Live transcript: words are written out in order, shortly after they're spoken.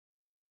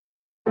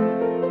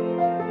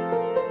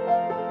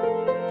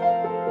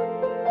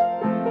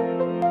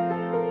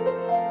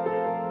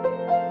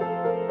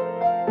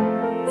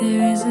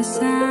is a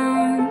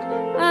sound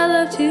I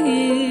love to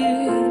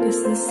hear.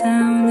 It's the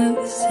sound of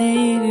the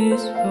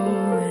Savior's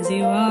roar as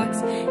he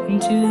walks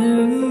into the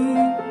room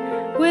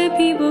where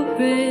people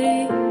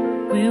pray,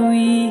 where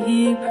we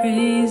hear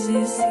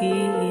praises, he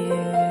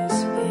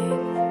hears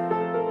faith.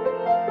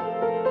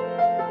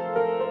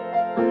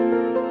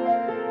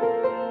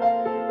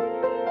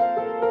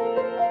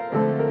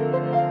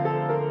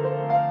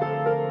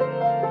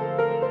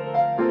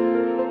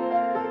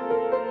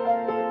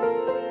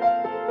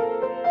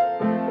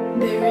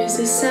 There is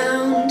a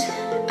sound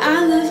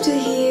I love to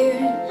hear.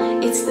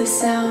 It's the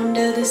sound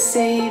of the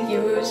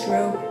Savior's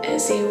robe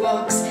as he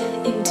walks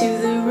into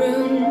the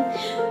room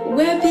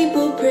where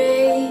people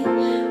pray,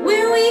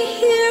 where we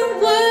hear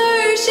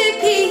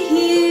worship, he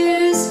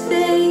hears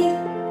faith.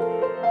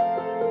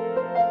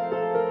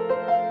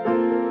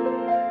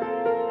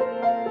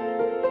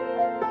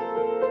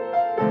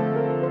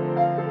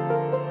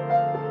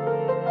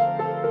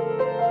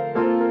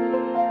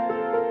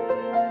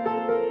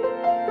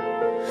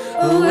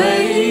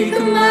 Awake,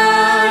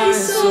 my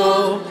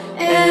soul,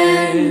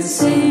 and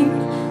sing,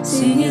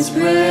 sing his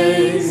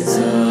praise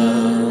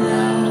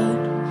aloud,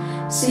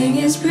 sing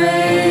his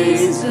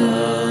praise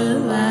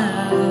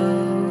aloud.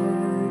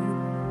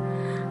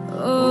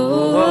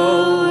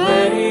 Oh,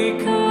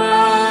 awake,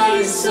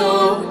 my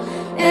soul,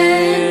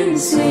 and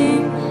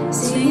sing,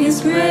 sing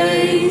his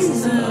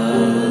praise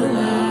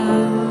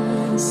aloud,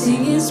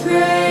 sing his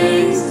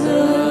praise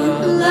aloud.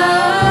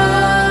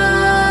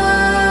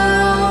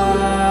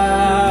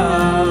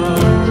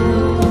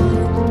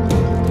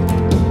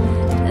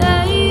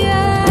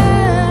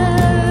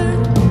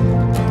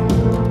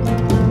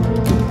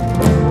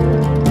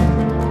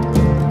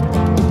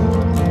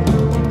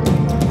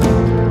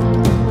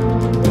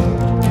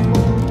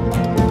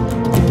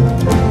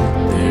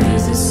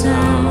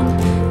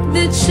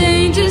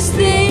 Changes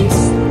things,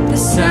 the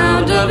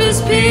sound of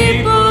his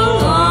people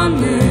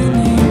on their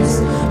knees.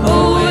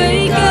 Oh,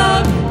 wake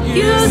up,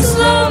 you're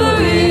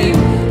slumbering,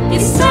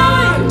 it's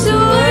time to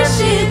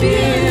worship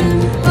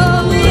him.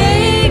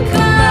 Awake,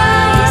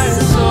 my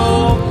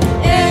soul,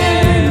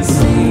 and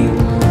sing,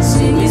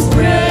 sing his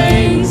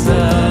praise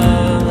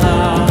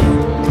aloud,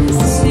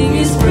 sing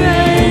his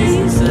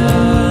praise aloud.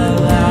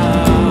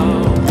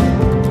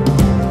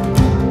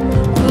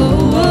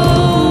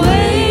 Oh,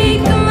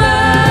 awake,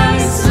 my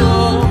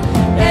soul,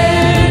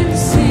 and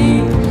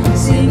sing,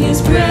 sing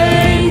his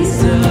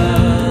praise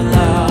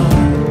aloud,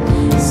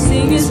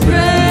 sing his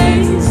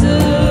praise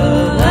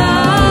aloud.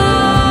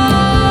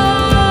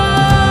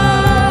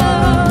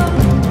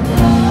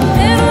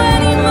 And when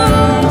he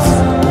moves,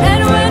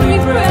 and when we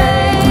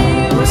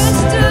pray,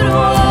 withstood a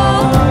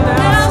wall,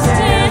 now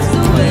stands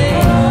the way,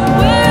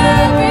 where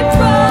every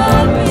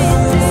promise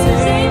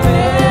is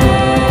amen.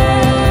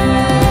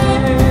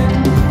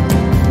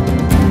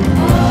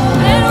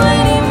 And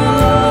when he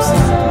moves,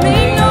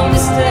 make no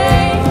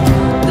mistake,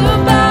 the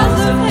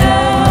boughs of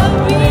hell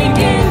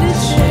begin to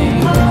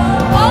shake.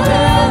 All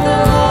hail the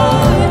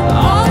Lord,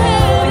 all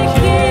hail the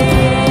King.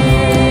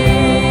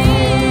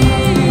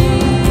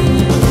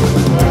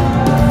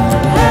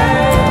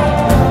 Hey,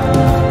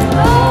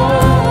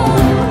 oh,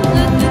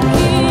 let the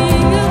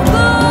King of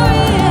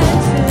glory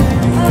enter.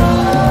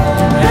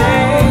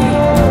 Hey,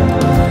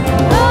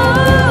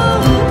 oh,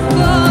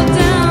 fall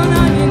down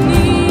on your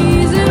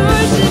knees and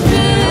worship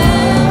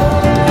him.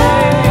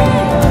 Hey,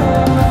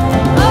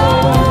 oh,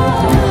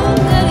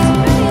 let his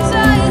praise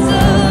rise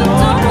up,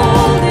 don't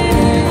hold it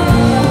in.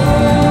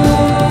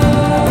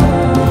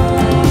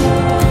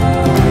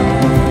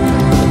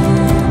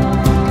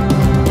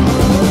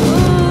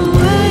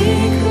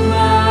 Awake,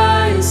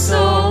 my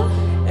soul,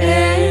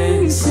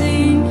 and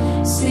sing,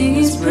 sing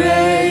his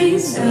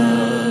praise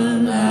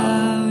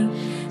aloud,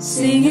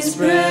 sing his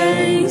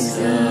praise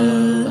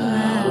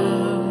aloud.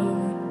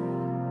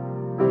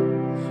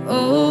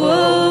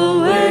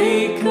 Oh,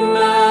 awake,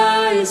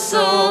 my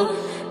soul,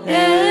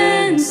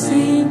 and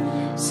sing,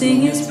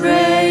 sing his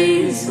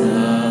praise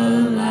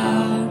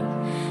aloud,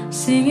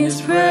 sing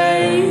his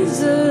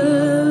praise aloud.